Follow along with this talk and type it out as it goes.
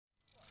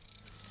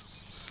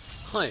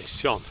Hi, it's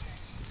John.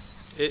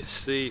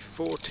 It's the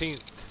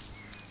 14th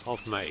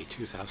of May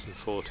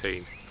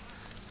 2014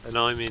 and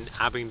I'm in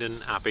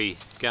Abingdon Abbey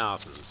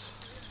Gardens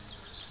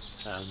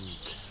and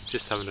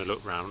just having a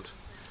look round.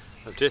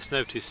 I've just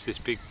noticed this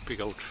big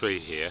old tree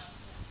here,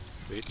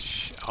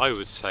 which I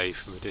would say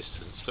from a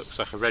distance looks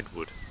like a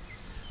redwood,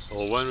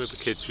 or when we were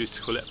kids we used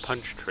to call it a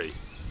punch tree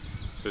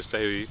because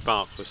the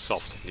bark was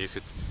soft and you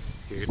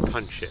could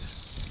punch it.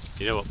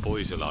 You know what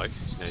boys are like,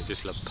 they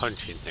just love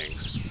punching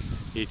things,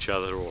 each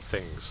other or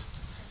things,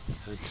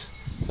 and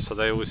so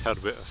they always had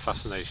a bit of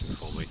fascination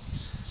for me.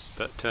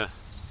 But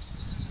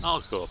I'll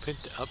go up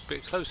a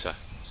bit closer,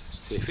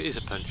 see if it is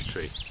a punch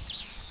tree,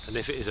 and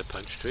if it is a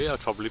punch tree I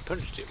probably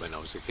punched it when I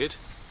was a kid,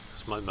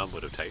 because my mum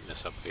would have taken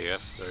us up here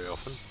very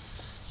often,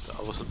 but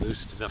I wasn't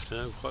lucid enough to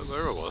know quite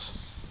where I was.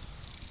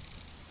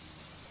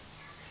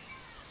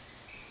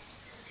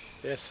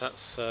 Yes,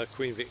 that's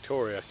Queen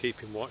Victoria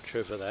keeping watch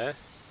over there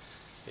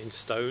in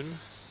stone.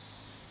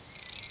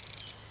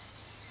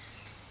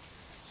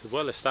 It's a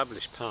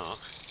well-established park,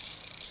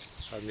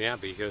 and the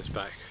Abbey goes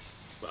back,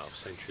 well,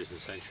 centuries and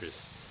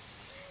centuries,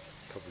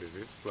 probably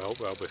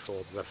well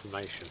before the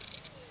Reformation.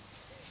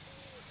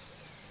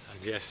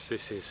 And yes,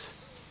 this is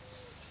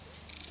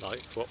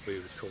like what we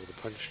would call the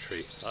punch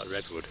tree, that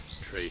redwood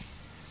tree,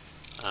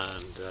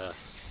 and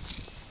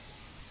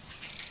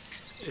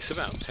it's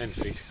about 10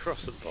 feet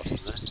across at the bottom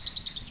there.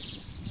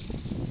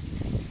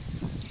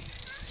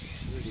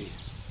 Really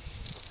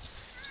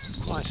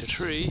quite a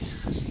tree.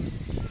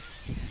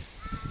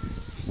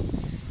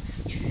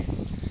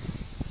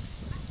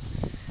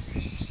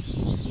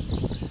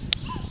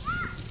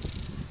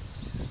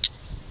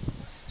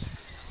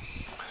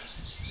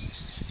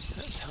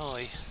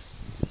 High,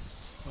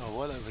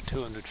 well over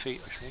 200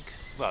 feet I think,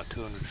 well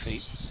 200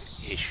 feet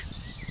ish.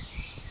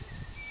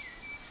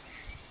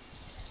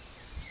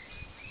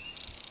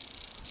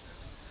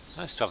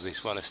 Nice to have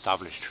these well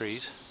established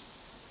trees.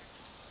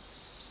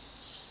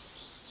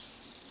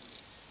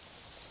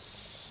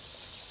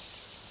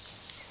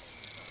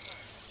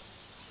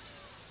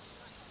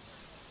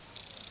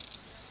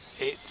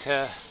 It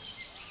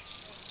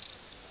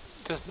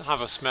doesn't have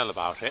a smell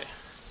about it.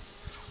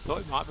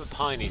 Thought it might have a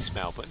piney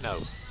smell, but no.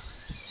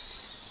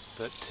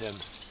 But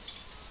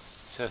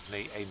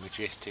certainly a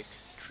majestic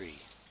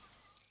tree.